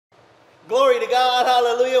Glory to God,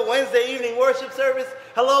 hallelujah. Wednesday evening worship service.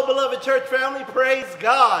 Hello, beloved church family. Praise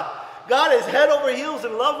God. God is head over heels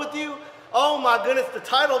in love with you. Oh my goodness, the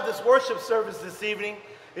title of this worship service this evening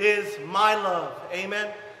is My Love. Amen.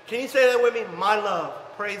 Can you say that with me? My love.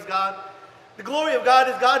 Praise God. The glory of God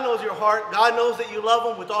is God knows your heart. God knows that you love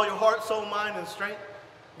Him with all your heart, soul, mind, and strength.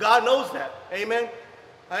 God knows that. Amen.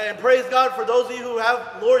 And praise God for those of you who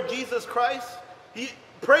have Lord Jesus Christ.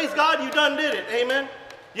 Praise God, you done did it. Amen.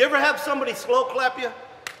 You ever have somebody slow clap you?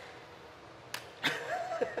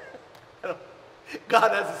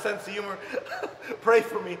 God has a sense of humor. Pray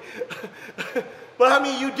for me. But I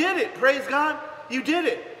mean, you did it. Praise God. You did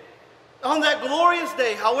it. On that glorious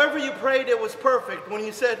day, however you prayed, it was perfect. When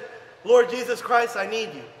you said, Lord Jesus Christ, I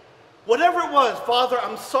need you. Whatever it was, Father,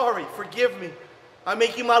 I'm sorry. Forgive me. I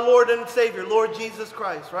make you my Lord and Savior, Lord Jesus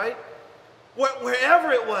Christ, right?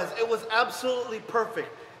 Wherever it was absolutely perfect.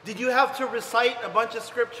 Did you have to recite a bunch of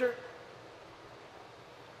scripture?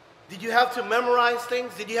 Did you have to memorize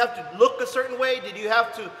things? Did you have to look a certain way? Did you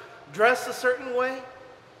have to dress a certain way?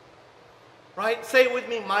 Right? Say it with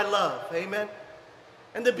me, my love. Amen.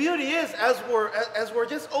 And the beauty is, as we're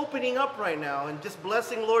just opening up right now and just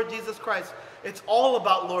blessing Lord Jesus Christ, it's all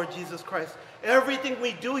about Lord Jesus Christ. Everything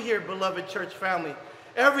we do here, beloved church family,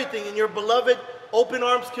 everything in your beloved Open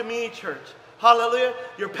Arms Community Church, hallelujah,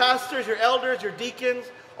 your pastors, your elders, your deacons,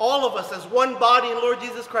 all of us as one body in Lord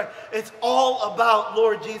Jesus Christ, it's all about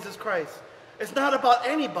Lord Jesus Christ. It's not about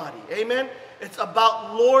anybody, amen? It's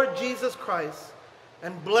about Lord Jesus Christ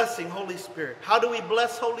and blessing Holy Spirit. How do we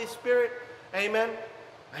bless Holy Spirit? Amen?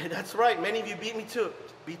 That's right, many of you beat me to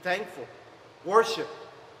it. Be thankful. Worship.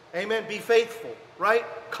 Amen? Be faithful, right?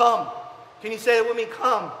 Come. Can you say it with me?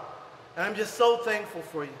 Come. And I'm just so thankful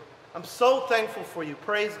for you. I'm so thankful for you.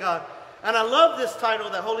 Praise God. And I love this title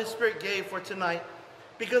that Holy Spirit gave for tonight.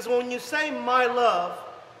 Because when you say my love,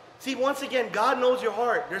 see, once again, God knows your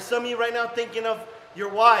heart. There's some of you right now thinking of your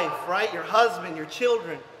wife, right? Your husband, your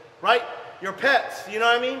children, right? Your pets, you know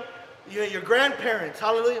what I mean? Your grandparents,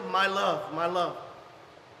 hallelujah, my love, my love.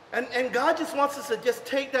 And God just wants us to just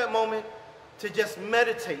take that moment to just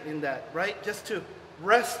meditate in that, right? Just to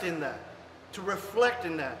rest in that, to reflect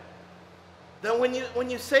in that. Then when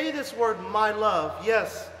you say this word, my love,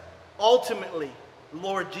 yes, ultimately,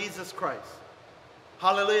 Lord Jesus Christ.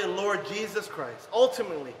 Hallelujah, Lord Jesus Christ.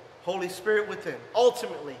 Ultimately, Holy Spirit within.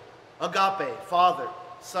 Ultimately, Agape, Father,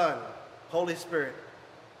 Son, Holy Spirit.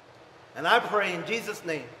 And I pray in Jesus'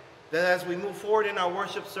 name that as we move forward in our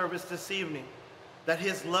worship service this evening, that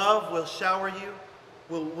His love will shower you,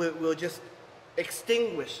 will just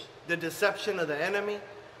extinguish the deception of the enemy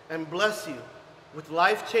and bless you with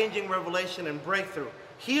life-changing revelation and breakthrough,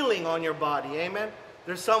 healing on your body, amen?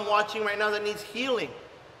 There's some watching right now that needs healing.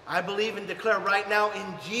 I believe and declare right now in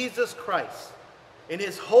Jesus Christ, in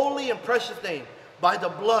His holy and precious name, by the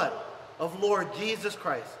blood of Lord Jesus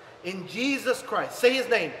Christ, in Jesus Christ, say His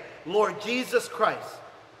name, Lord Jesus Christ.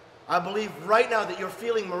 I believe right now that you're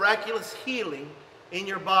feeling miraculous healing in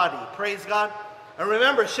your body. Praise God. And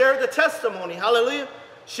remember, share the testimony. Hallelujah.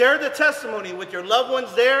 Share the testimony with your loved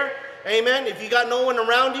ones there. Amen. If you got no one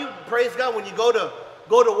around you, praise God, when you go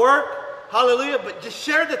to work, hallelujah, but just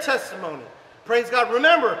share the testimony. Praise God.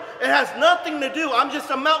 Remember, it has nothing to do. I'm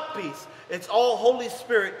just a mouthpiece. It's all Holy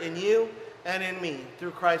Spirit in you and in me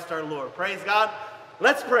through Christ our Lord. Praise God.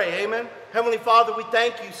 Let's pray. Amen. Heavenly Father, we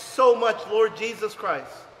thank you so much, Lord Jesus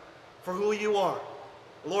Christ, for who you are.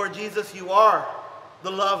 Lord Jesus, you are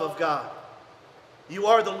the love of God. You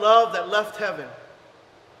are the love that left heaven.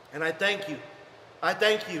 And I thank you. I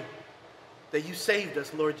thank you that you saved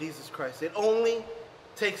us, Lord Jesus Christ. It only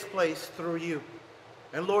takes place through you.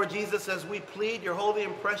 And Lord Jesus, as we plead your holy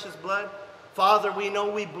and precious blood, Father, we know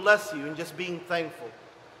we bless you in just being thankful.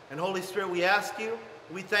 And Holy Spirit, we ask you,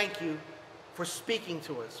 we thank you for speaking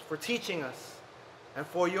to us, for teaching us, and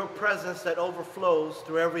for your presence that overflows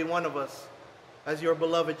through every one of us as your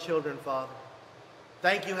beloved children, Father.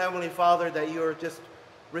 Thank you, Heavenly Father, that you're just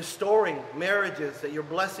restoring marriages, that you're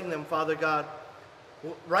blessing them, Father God,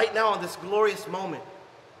 right now in this glorious moment.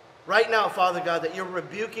 Right now, Father God, that you're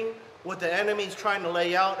rebuking what the enemy is trying to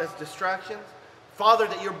lay out as distractions. Father,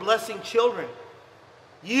 that you're blessing children,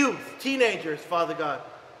 youth, teenagers, Father God,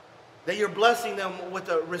 that you're blessing them with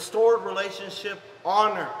a restored relationship,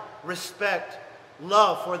 honor, respect,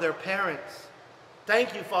 love for their parents.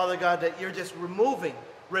 Thank you, Father God, that you're just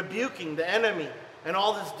rebuking the enemy and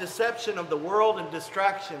all this deception of the world and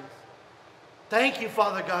distractions. Thank you,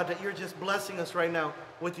 Father God, that you're just blessing us right now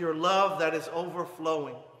with your love that is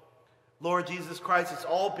overflowing. Lord Jesus Christ, it's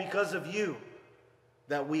all because of you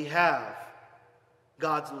that we have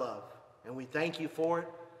God's love. And we thank you for it.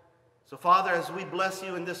 So, Father, as we bless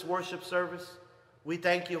you in this worship service, we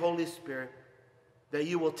thank you, Holy Spirit, that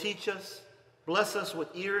you will teach us, bless us with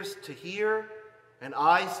ears to hear and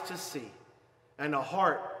eyes to see, and a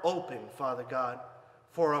heart open, Father God,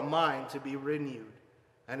 for a mind to be renewed.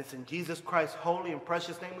 And it's in Jesus Christ's holy and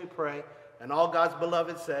precious name we pray. And all God's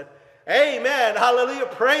beloved said, amen. Hallelujah.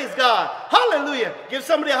 Praise God. Hallelujah. Give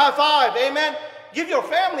somebody a high five. Amen. Give your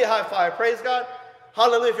family a high five. Praise God.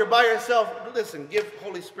 Hallelujah. If you're by yourself, listen, give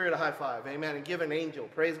Holy Spirit a high five. Amen. And give an angel.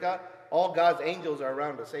 Praise God. All God's angels are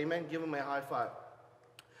around us. Amen. Give them a high five.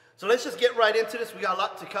 So let's just get right into this. We got a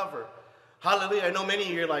lot to cover. Hallelujah. I know many of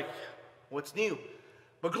you are like, what's new?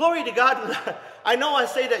 But glory to God. I know I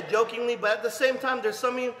say that jokingly, but at the same time, there's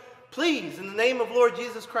some of you, please, in the name of Lord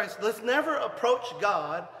Jesus Christ, let's never approach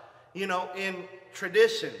God, in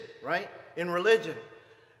tradition, right? In religion.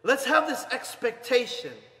 Let's have this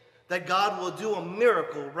expectation that God will do a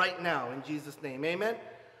miracle right now in Jesus' name. Amen?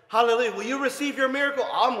 Hallelujah. Will you receive your miracle?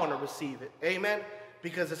 I'm going to receive it. Amen?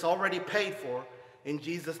 Because it's already paid for in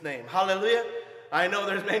Jesus' name. Hallelujah. I know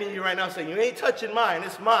there's many of you right now saying, you ain't touching mine.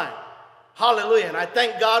 It's mine. Hallelujah. And I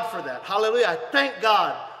thank God for that. Hallelujah. I thank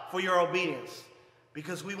God for your obedience,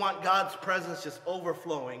 because we want God's presence just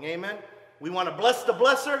overflowing. Amen. We want to bless the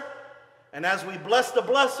blesser. And as we bless the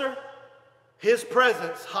blesser, his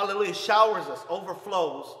presence, hallelujah, showers us,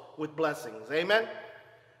 overflows with blessings. Amen.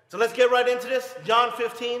 So let's get right into this. John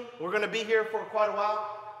 15. We're going to be here for quite a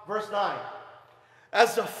while. Verse 9.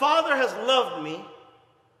 As the Father has loved me,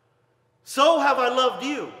 so have I loved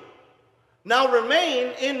you. Now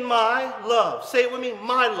remain in my love. Say it with me,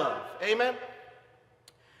 my love. Amen.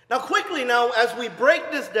 Now quickly now, as we break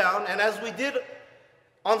this down, and as we did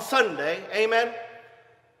on Sunday, amen,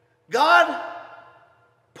 God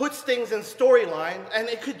puts things in storyline, and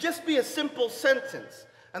it could just be a simple sentence.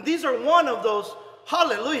 And these are one of those,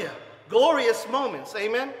 hallelujah, glorious moments,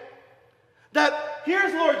 amen. That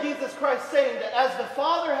here's Lord Jesus Christ saying that as the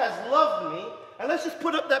Father has loved me, and let's just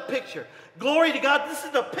put up that picture. Glory to God. This is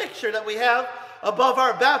the picture that we have above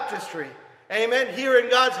our baptistry. Amen. Here in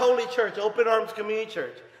God's holy church, Open Arms Community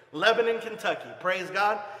Church, Lebanon, Kentucky. Praise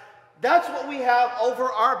God. That's what we have over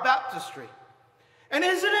our baptistry. And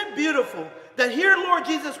isn't it beautiful that here Lord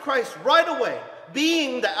Jesus Christ right away,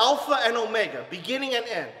 being the Alpha and Omega, beginning and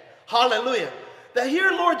end. Hallelujah. That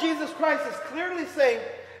here Lord Jesus Christ is clearly saying,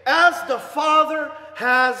 as the Father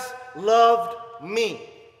has loved me.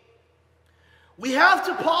 We have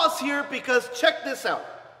to pause here because check this out.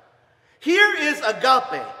 Here is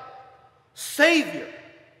Agape, Savior,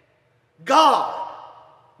 God,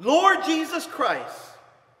 Lord Jesus Christ.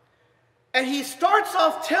 And he starts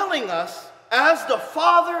off telling us, as the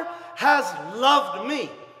Father has loved me.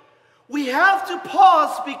 We have to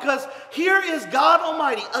pause because here is God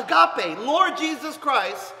Almighty, Agape, Lord Jesus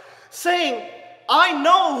Christ, saying, I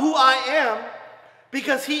know who I am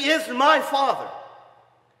because he is my Father.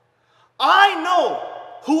 I know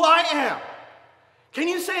who I am. Can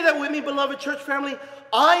you say that with me, beloved church family?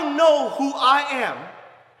 I know who I am.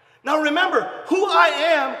 Now remember, who I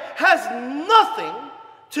am has nothing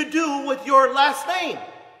to do with your last name.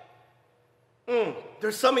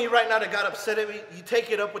 There's some of you right now that got upset at me. You take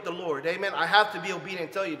it up with the Lord. Amen. I have to be obedient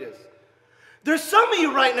and tell you this. There's some of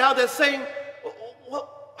you right now that's saying,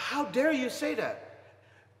 well, how dare you say that?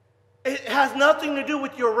 It has nothing to do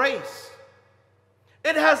with your race.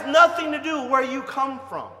 It has nothing to do where you come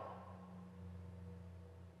from.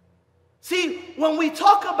 See, when we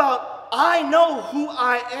talk about I know who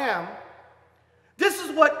I am, this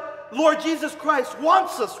is what Lord Jesus Christ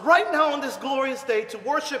wants us right now on this glorious day to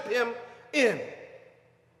worship him in.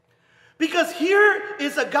 Because here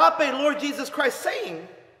is Agape, Lord Jesus Christ saying,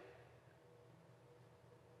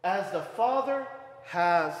 as the Father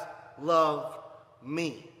has loved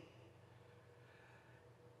me.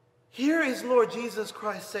 Here is Lord Jesus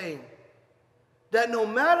Christ saying that no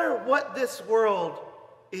matter what this world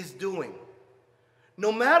is doing,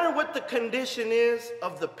 no matter what the condition is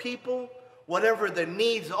of the people, whatever the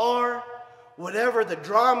needs are, whatever the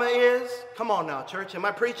drama is, come on now, church, am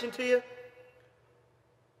I preaching to you?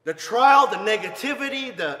 The trial, the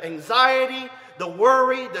negativity, the anxiety, the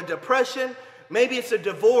worry, the depression, maybe it's a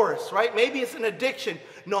divorce, right? Maybe it's an addiction.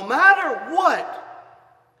 No matter what,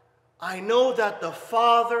 I know that the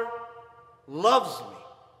Father loves me.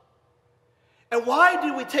 And why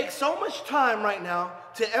do we take so much time right now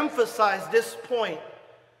to emphasize this point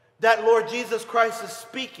that Lord Jesus Christ is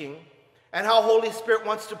speaking and how Holy Spirit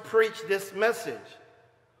wants to preach this message?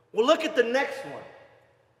 Well, look at the next one.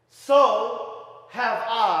 So have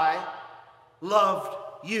I loved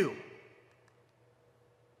you.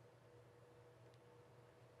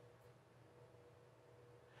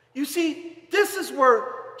 You see, this is where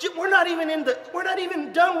we're not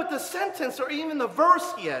even done with the sentence or even the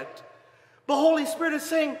verse yet. The Holy Spirit is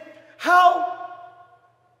saying, how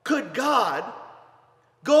could God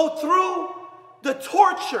go through the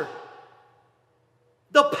torture,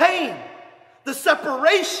 the pain, the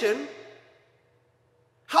separation?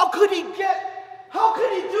 How could he do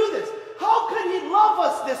this? How could he love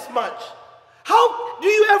us this much? Do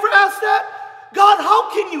you ever ask that? God,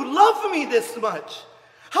 how can you love me this much?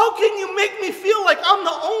 How can you make me feel like I'm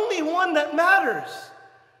the only one that matters?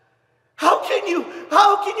 How can you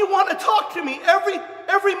want to talk to me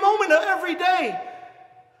every moment of every day?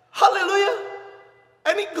 Hallelujah.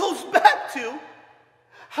 And it goes back to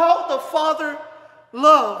how the Father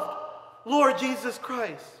loved Lord Jesus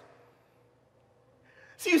Christ.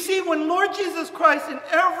 So you see, when Lord Jesus Christ, in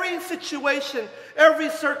every situation, every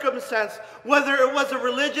circumstance, whether it was a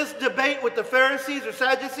religious debate with the Pharisees or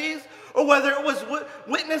Sadducees, or whether it was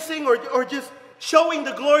witnessing or just showing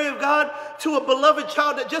the glory of God to a beloved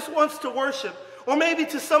child that just wants to worship, or maybe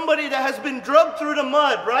to somebody that has been drugged through the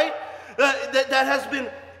mud, right? That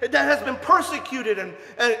has been persecuted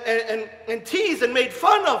and teased and made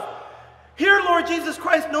fun of. Here, Lord Jesus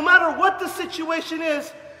Christ, no matter what the situation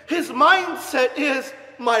is, his mindset is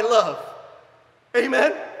my love.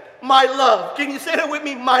 Amen? My love. Can you say that with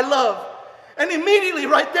me? My love. And immediately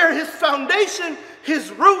right there, his foundation,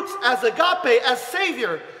 his roots as agape, as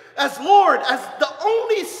Savior, as Lord, as the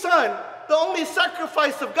only Son, the only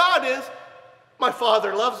sacrifice of God is, my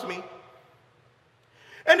Father loves me.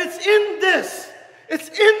 And it's in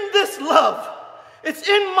this love, it's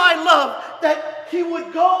in my love that he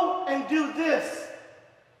would go and do this.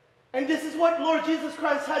 And this is what Lord Jesus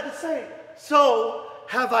Christ had to say. So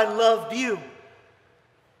have I loved you.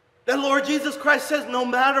 The Lord Jesus Christ says, no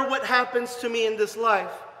matter what happens to me in this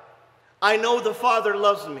life, I know the Father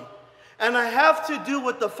loves me. And I have to do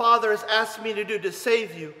what the Father has asked me to do to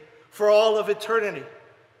save you for all of eternity.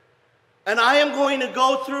 And I am going to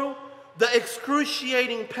go through the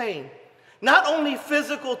excruciating pain. Not only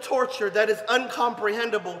physical torture that is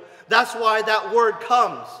incomprehensible, that's why that word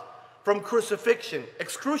comes from crucifixion,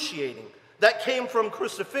 excruciating. That came from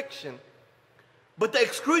crucifixion. But the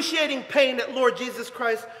excruciating pain that Lord Jesus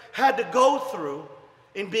Christ had to go through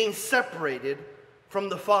in being separated from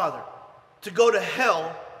the Father, to go to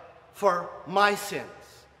hell for my sins.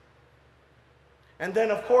 And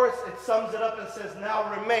then, of course, it sums it up and says,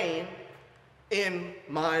 now remain in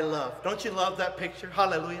my love. Don't you love that picture?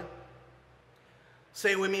 Hallelujah.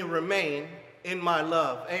 Say with me, remain in my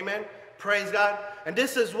love. Amen. Praise God. And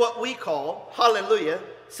this is what we call, hallelujah,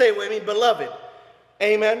 say with me, beloved.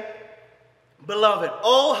 Amen. Beloved.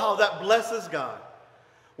 Oh, how that blesses God.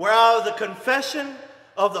 Where out of the confession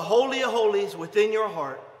of the Holy of Holies within your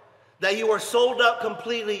heart, that you are sold up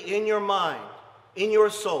completely in your mind, in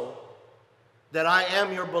your soul, that I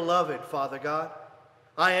am your beloved, Father God.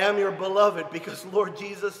 I am your beloved because, Lord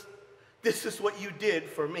Jesus, this is what you did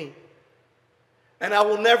for me. And I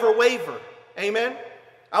will never waver. Amen?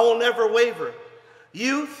 I will never waver.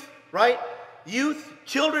 Youth, right? Youth,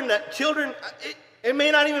 children, it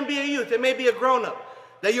may not even be a youth. It may be a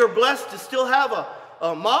grown-up. That you're blessed to still have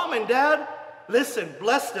a mom and dad. Listen,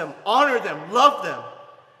 bless them, honor them, love them.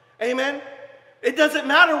 Amen? It doesn't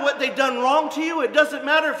matter what they've done wrong to you. It doesn't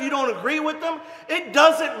matter if you don't agree with them. It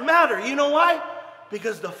doesn't matter. You know why?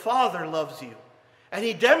 Because the Father loves you. And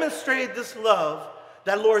he demonstrated this love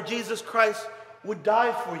that Lord Jesus Christ would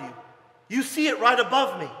die for you. You see it right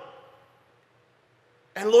above me.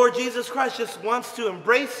 And Lord Jesus Christ just wants to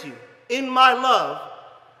embrace you in my love.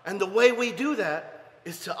 And the way we do that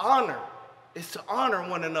is to honor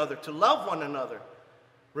one another, to love one another.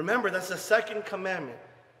 Remember, that's the second commandment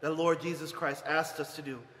that Lord Jesus Christ asked us to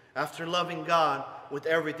do after loving God with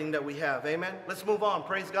everything that we have. Amen? Let's move on.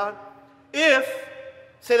 Praise God.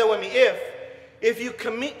 Say that with me,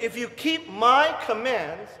 if you keep my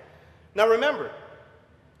commands. Now remember,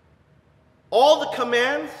 all the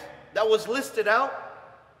commands that was listed out,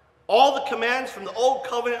 all the commands from the Old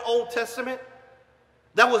Covenant, Old Testament,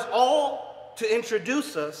 that was all to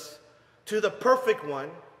introduce us to the perfect one,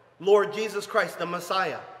 Lord Jesus Christ, the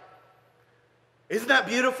Messiah. Isn't that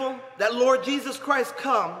beautiful? That Lord Jesus Christ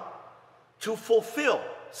come to fulfill.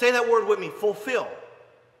 Say that word with me, fulfill.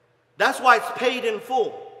 That's why it's paid in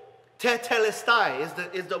full.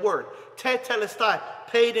 Tetelestai is the word. Tetelestai,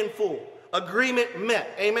 paid in full. Agreement met.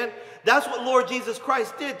 Amen? That's what Lord Jesus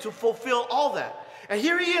Christ did to fulfill all that. And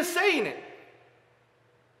here he is saying it.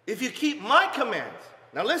 If you keep my commands.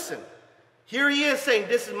 Now listen. Here he is saying,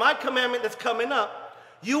 this is my commandment that's coming up.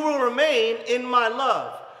 You will remain in my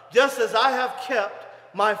love, just as I have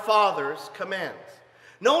kept my Father's commands.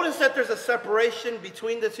 Notice that there's a separation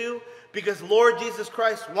between the two. Because Lord Jesus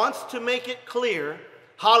Christ wants to make it clear,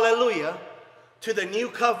 hallelujah, to the new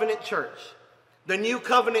covenant church. The new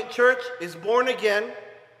covenant church is born again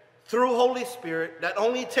through Holy Spirit that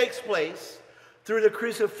only takes place through the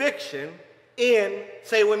crucifixion in,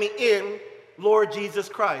 say with me, in Lord Jesus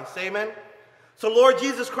Christ. Amen? So Lord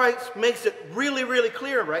Jesus Christ makes it really, really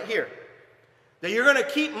clear right here that you're going to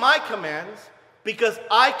keep my commands because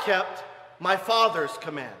I kept my Father's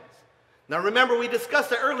commands. Now remember, we discussed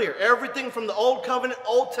that earlier. Everything from the Old Covenant,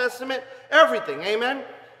 Old Testament, everything. Amen?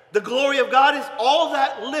 The glory of God is all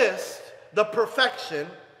that lists the perfection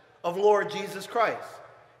of Lord Jesus Christ.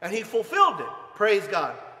 And he fulfilled it. Praise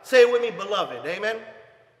God. Say it with me, beloved. Amen?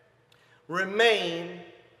 Remain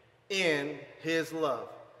in his love.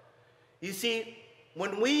 You see,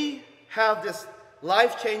 when we have this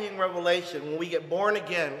life-changing revelation, when we get born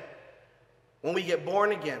again,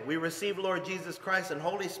 we receive Lord Jesus Christ and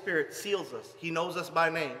Holy Spirit seals us. He knows us by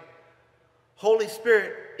name. Holy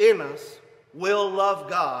Spirit in us will love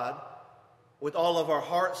God with all of our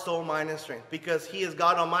heart, soul, mind, and strength because he is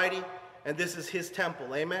God Almighty and this is his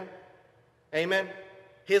temple. Amen? Amen?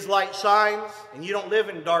 His light shines and you don't live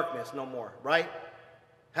in darkness no more, right?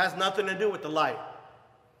 Has nothing to do with the light.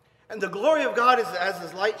 And the glory of God is as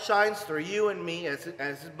his light shines through you and me, as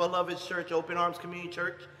his beloved church, Open Arms Community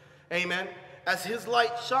Church. Amen? As his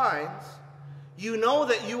light shines, you know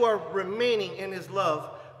that you are remaining in his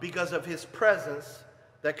love because of his presence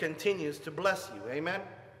that continues to bless you. Amen?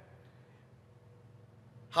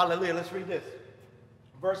 Hallelujah. Let's read this.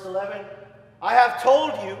 Verse 11. I have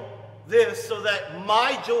told you this so that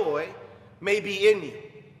my joy may be in you.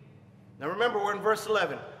 Now remember, we're in verse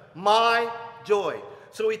 11. My joy.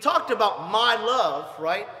 So we talked about my love,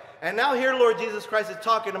 right? And now here Lord Jesus Christ is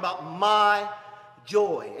talking about my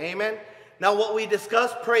joy. Amen? Now what we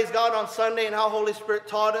discussed, praise God, on Sunday and how Holy Spirit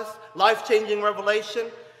taught us, life-changing revelation,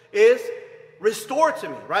 is restore to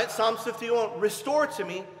me, right? Psalms 51, restore to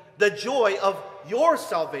me the joy of your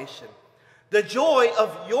salvation. The joy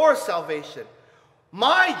of your salvation.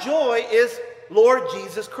 My joy is Lord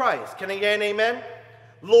Jesus Christ. Can I get an amen?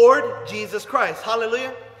 Lord Jesus Christ.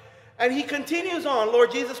 Hallelujah. And he continues on,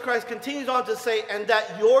 Lord Jesus Christ continues on to say, and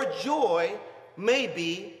that your joy may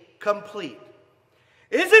be complete.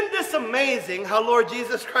 Isn't this amazing how Lord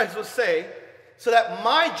Jesus Christ will say, so that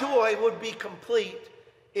my joy would be complete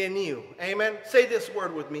in you? Amen. Say this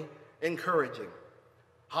word with me, encouraging.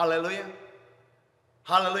 Hallelujah.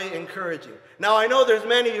 Hallelujah, encouraging. Now I know there's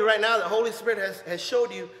many of you right now that Holy Spirit has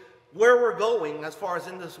showed you where we're going as far as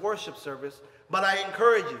in this worship service, but I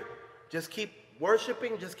encourage you, just keep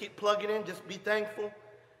worshiping, just keep plugging in, just be thankful,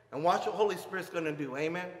 and watch what Holy Spirit's going to do.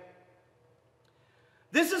 Amen.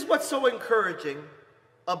 This is what's so encouraging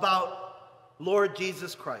about Lord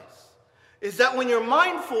Jesus Christ, is that when you're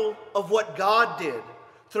mindful of what God did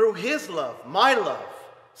through his love, my love,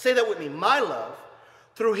 say that with me, my love,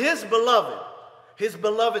 through his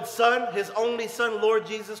beloved Son, his only Son, Lord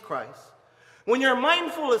Jesus Christ. When you're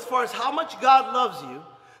mindful as far as how much God loves you,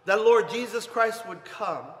 that Lord Jesus Christ would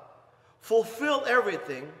come, fulfill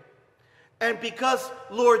everything, and because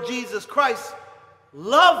Lord Jesus Christ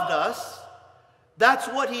loved us, that's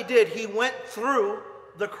what he did. He went through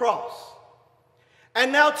the cross.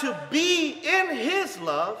 And now to be in his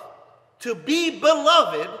love, to be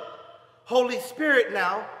beloved, Holy Spirit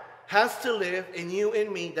now has to live in you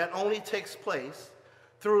and me. That only takes place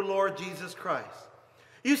through Lord Jesus Christ.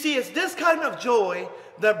 You see, it's this kind of joy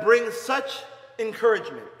that brings such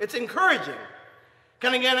encouragement. It's encouraging.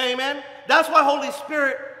 Can I get an amen? That's why Holy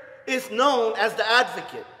Spirit is known as the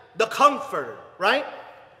advocate, the comforter, right?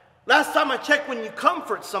 Last time I checked, when you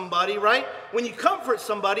comfort somebody, right? When you comfort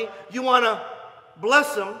somebody, you want to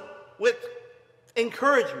bless them with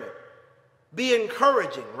encouragement. Be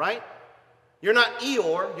encouraging, right? You're not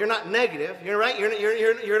Eeyore, you're not negative, you're right.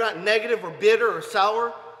 You're not negative or bitter or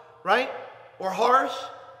sour, right? Or harsh.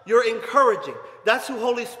 You're encouraging. That's who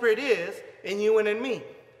Holy Spirit is in you and in me.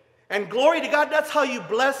 And glory to God, that's how you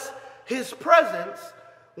bless his presence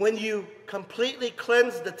when you completely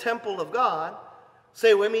cleanse the temple of God.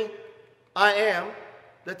 Say with me, I am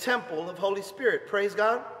the temple of Holy Spirit. Praise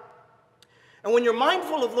God. And when you're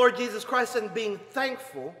mindful of Lord Jesus Christ and being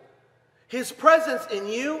thankful, his presence in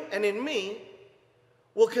you and in me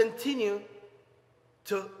will continue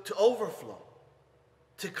to overflow,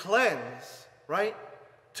 to cleanse, right?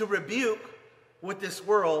 To rebuke what this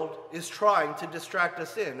world is trying to distract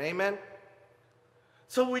us in. Amen?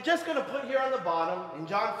 So we're just going to put here on the bottom, in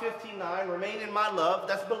John 15:9, remain in my love,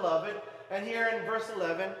 that's beloved. And here in verse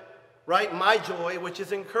 11, right, my joy, which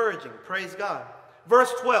is encouraging. Praise God.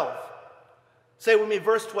 Verse 12. Say with me,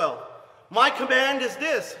 verse 12. My command is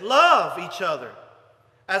this, love each other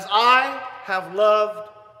as I have loved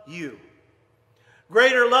you.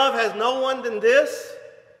 Greater love has no one than this,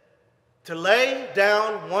 to lay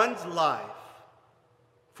down one's life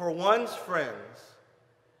for one's friends.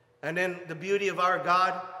 And then the beauty of our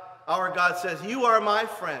God says, you are my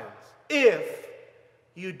friends if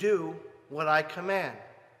you do what I command.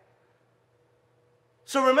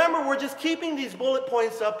 So remember, we're just keeping these bullet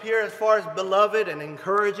points up here as far as beloved and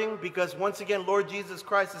encouraging, because once again, Lord Jesus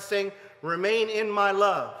Christ is saying, remain in my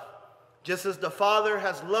love. Just as the Father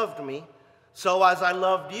has loved me, so as I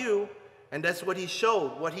loved you. And that's what he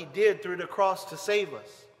showed, what he did through the cross to save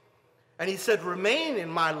us. And he said, remain in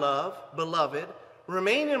my love, beloved.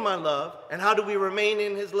 Remain in my love. And how do we remain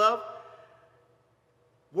in his love?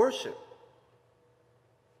 Worship.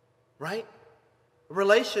 Right?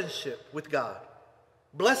 Relationship with God.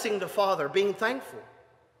 Blessing the Father, being thankful.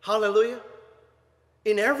 Hallelujah.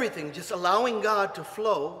 In everything, just allowing God to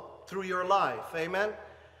flow through your life. Amen.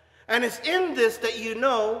 And it's in this that you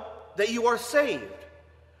know that you are saved.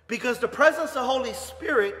 Because the presence of the Holy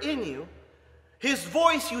Spirit in you, his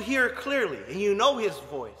voice you hear clearly, and you know his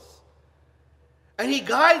voice. And he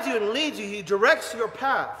guides you and leads you, he directs your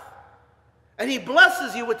path. And he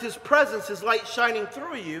blesses you with his presence, his light shining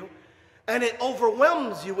through you, and it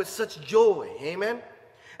overwhelms you with such joy. Amen?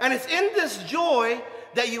 And it's in this joy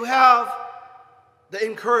that you have the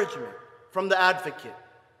encouragement from the advocate.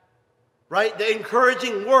 Right? The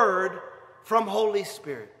encouraging word from Holy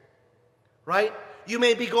Spirit. Right? You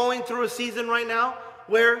may be going through a season right now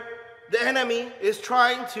where the enemy is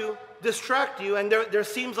trying to distract you and there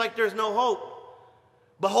seems like there's no hope.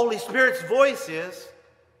 But Holy Spirit's voice is,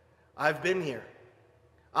 I've been here.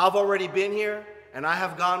 I've already been here and I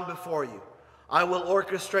have gone before you. I will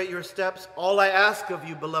orchestrate your steps. All I ask of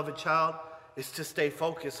you, beloved child, is to stay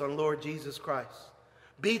focused on Lord Jesus Christ.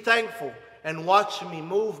 Be thankful and watch me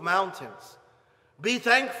move mountains. Be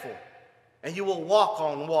thankful. And you will walk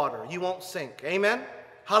on water. You won't sink. Amen?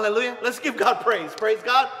 Hallelujah. Let's give God praise. Praise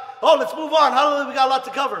God. Oh, let's move on. Hallelujah. We got a lot to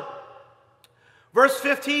cover. Verse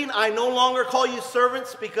 15, I no longer call you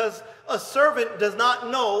servants because a servant does not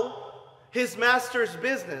know his master's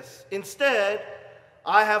business. Instead,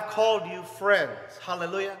 I have called you friends.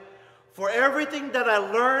 Hallelujah. For everything that I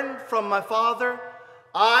learned from my Father,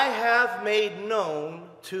 I have made known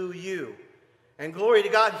to you. And glory to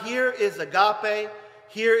God. Here is agape.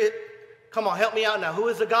 Come on, help me out now. Who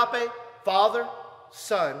is agape? Father,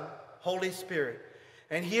 Son, Holy Spirit.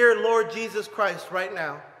 And here, Lord Jesus Christ right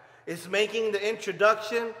now is making the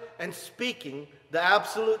introduction and speaking the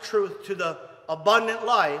absolute truth to the abundant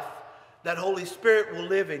life that Holy Spirit will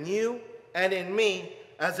live in you and in me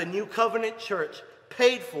as a new covenant church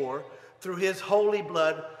paid for through his holy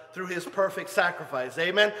blood, through his perfect sacrifice.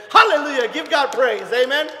 Amen. Hallelujah. Give God praise.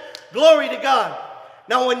 Amen. Glory to God.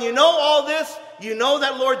 Now, when you know all this, you know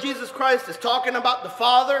that Lord Jesus Christ is talking about the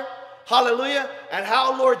Father, hallelujah, and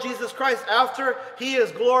how Lord Jesus Christ, after he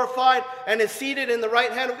is glorified and is seated in the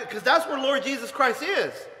right hand, because that's where Lord Jesus Christ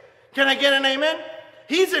is. Can I get an amen?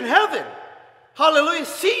 He's in heaven, hallelujah,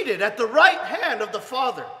 seated at the right hand of the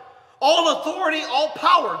Father. All authority, all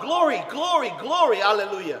power, glory, glory, glory,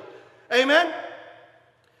 hallelujah. Amen?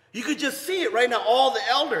 You could just see it right now, all the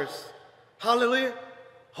elders, hallelujah.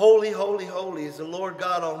 Holy, holy, holy is the Lord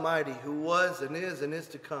God Almighty, who was and is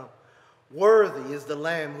to come. Worthy is the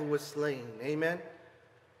Lamb who was slain. Amen.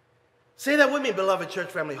 Say that with me, beloved church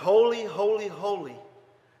family. Holy, holy, holy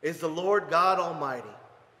is the Lord God Almighty,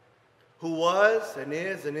 who was and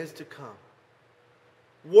is to come.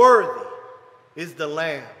 Worthy is the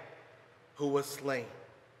Lamb who was slain.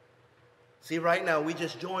 See, right now, we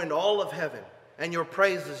just joined all of heaven, and your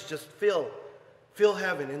praises just fill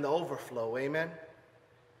heaven in the overflow. Amen.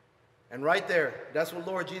 And right there, that's what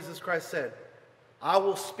Lord Jesus Christ said. I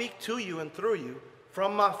will speak to you and through you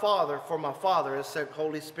from my Father, for my Father has sent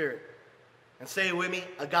Holy Spirit. And say it with me,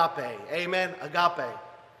 agape. Amen, agape.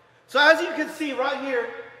 So as you can see right here,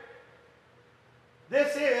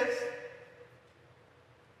 this is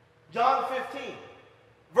John 15.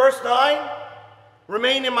 Verse 9,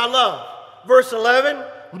 remain in my love. Verse 11,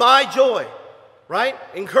 my joy. Right?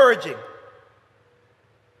 Encouraging.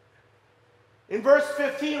 In verse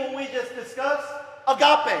 15, what we just discussed,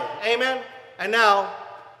 agape. Amen. And now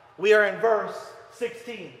we are in verse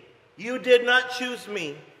 16. You did not choose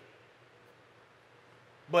me,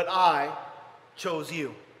 but I chose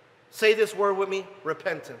you. Say this word with me,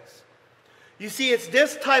 repentance. You see, it's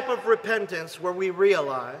this type of repentance where we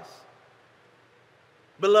realize,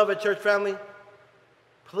 beloved church family,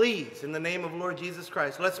 please, in the name of Lord Jesus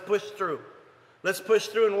Christ, let's push through. Let's push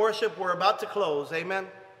through in worship. We're about to close. Amen.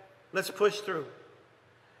 Let's push through.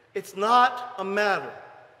 It's not a matter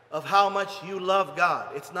of how much you love God.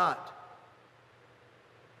 It's not.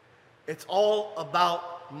 It's all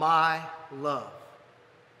about my love.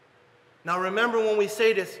 Now remember, when we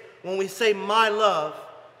say this, when we say my love,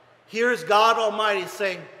 here's God Almighty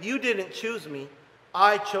saying, you didn't choose me,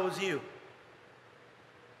 I chose you.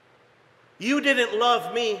 You didn't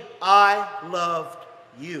love me, I loved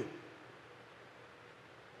you.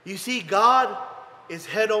 You see, God is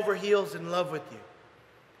head over heels in love with you.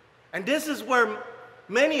 And this is where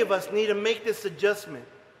many of us need to make this adjustment.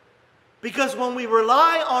 Because when we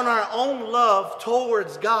rely on our own love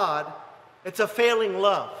towards God, it's a failing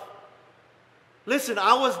love. Listen,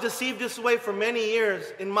 I was deceived this way for many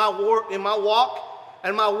years in my walk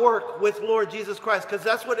and my work with Lord Jesus Christ, because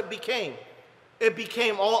that's what it became. It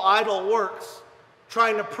became all idle works,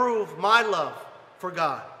 trying to prove my love for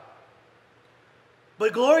God.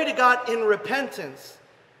 But glory to God, in repentance,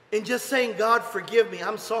 in just saying, God, forgive me,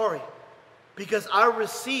 I'm sorry, because I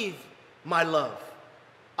receive my love.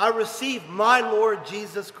 I receive my Lord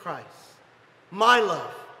Jesus Christ, my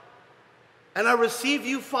love. And I receive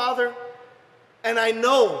you, Father, and I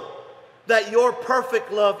know that your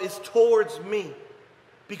perfect love is towards me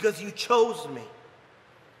because you chose me.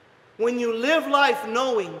 When you live life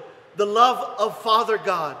knowing the love of Father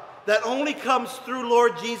God that only comes through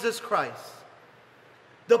Lord Jesus Christ,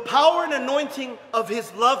 the power and anointing of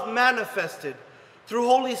his love manifested through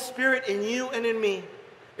Holy Spirit in you and in me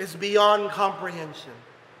is beyond comprehension.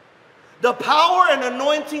 The power and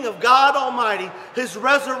anointing of God Almighty, his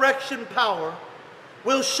resurrection power,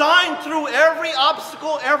 will shine through every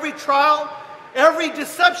obstacle, every trial, every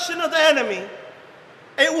deception of the enemy.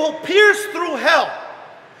 It will pierce through hell.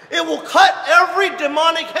 It will cut every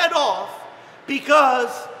demonic head off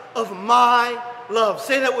because of my love.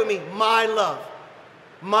 Say that with me, my love.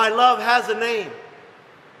 My love has a name.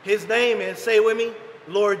 His name is, say with me,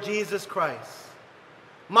 Lord Jesus Christ.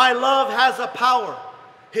 My love has a power.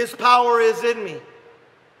 His power is in me.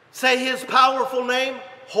 Say his powerful name,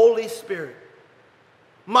 Holy Spirit.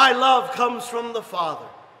 My love comes from the Father.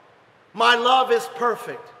 My love is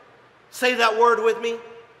perfect. Say that word with me,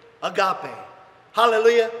 agape.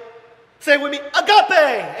 Hallelujah. Say it with me, agape.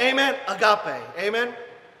 Amen. Agape. Amen.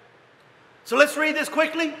 So let's read this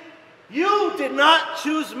quickly. You did not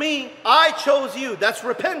choose me, I chose you. That's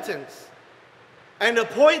repentance. And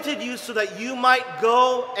appointed you so that you might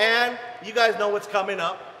go and, you guys know what's coming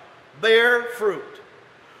up, bear fruit.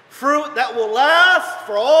 Fruit that will last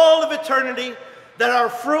for all of eternity, that our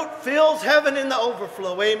fruit fills heaven in the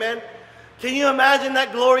overflow. Amen. Can you imagine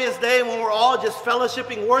that glorious day when we're all just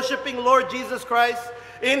fellowshipping, worshiping Lord Jesus Christ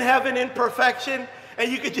in heaven in perfection,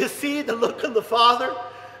 and you could just see the look of the Father,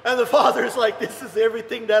 and the Father is like, this is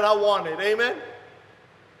everything that I wanted. Amen.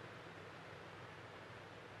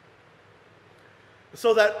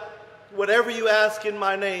 So that whatever you ask in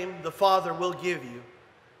my name, the Father will give you.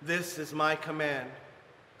 This is my command.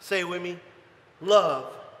 Say with me,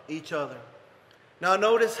 love each other. Now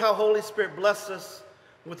notice how Holy Spirit blessed us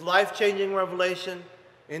with life-changing revelation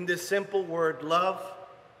in this simple word, love.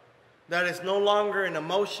 That is no longer an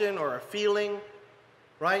emotion or a feeling,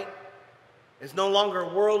 right? It's no longer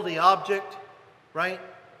a worldly object, right?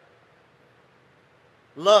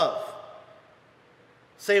 Love.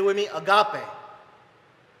 Say with me, agape.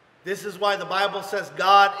 This is why the Bible says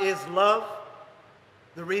God is love.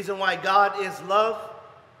 The reason why God is love,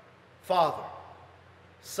 Father,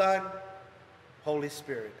 Son, Holy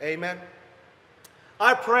Spirit. Amen.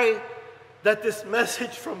 I pray that this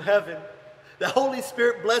message from heaven, the Holy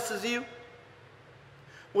Spirit blesses you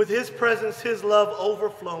with his presence, his love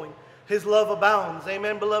overflowing. His love abounds.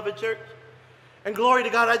 Amen, beloved church. And glory to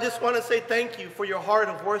God, I just want to say thank you for your heart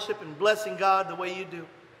of worship and blessing God the way you do.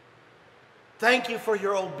 Thank you for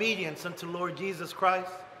your obedience unto Lord Jesus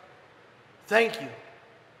Christ. Thank you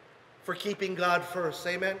for keeping God first.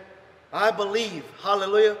 Amen. I believe,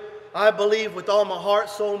 hallelujah, I believe with all my heart,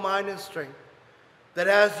 soul, mind, and strength, that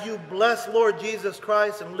as you bless Lord Jesus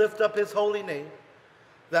Christ and lift up his holy name,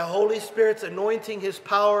 that Holy Spirit's anointing, his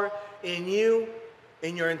power in you,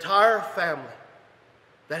 in your entire family,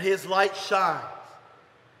 that his light shines,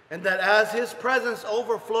 and that as his presence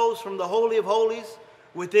overflows from the Holy of Holies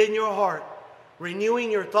within your heart, renewing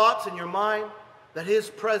your thoughts and your mind, that his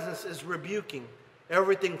presence is rebuking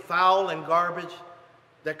everything foul and garbage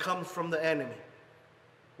that comes from the enemy.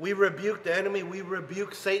 We rebuke the enemy, we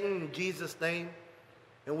rebuke Satan in Jesus' name,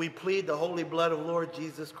 and we plead the holy blood of Lord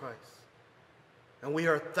Jesus Christ. And we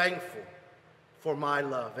are thankful for my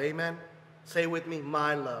love. Amen. Say with me,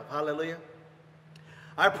 my love. Hallelujah.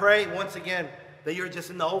 I pray once again that you're just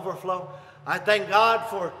in the overflow. I thank God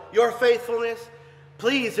for your faithfulness.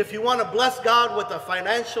 Please, if you want to bless God with a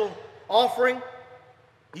financial offering,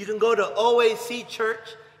 You can go to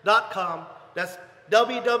OACCHurch.com. That's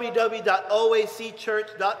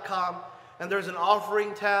www.oacchurch.com. And there's an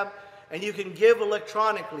offering tab. And you can give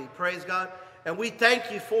electronically. Praise God. And we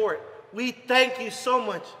thank you for it. We thank you so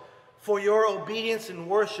much for your obedience and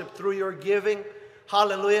worship through your giving.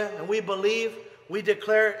 Hallelujah. And we believe, we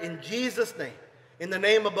declare in Jesus' name, in the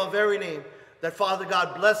name above every name, that Father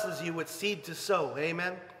God blesses you with seed to sow.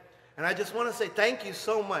 Amen. And I just want to say thank you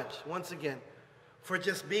so much, once again, for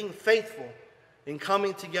just being faithful in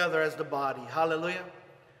coming together as the body. Hallelujah.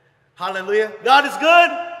 Hallelujah. God is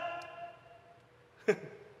good.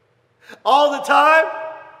 All the time.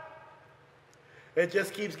 It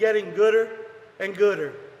just keeps getting gooder and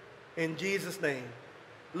gooder. In Jesus' name.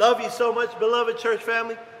 Love you so much, beloved church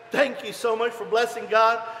family. Thank you so much for blessing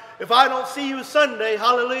God. If I don't see you Sunday,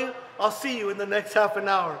 hallelujah, I'll see you in the next half an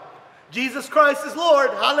hour. Jesus Christ is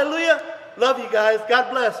Lord. Hallelujah. Love you guys.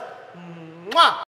 God bless. Mwah.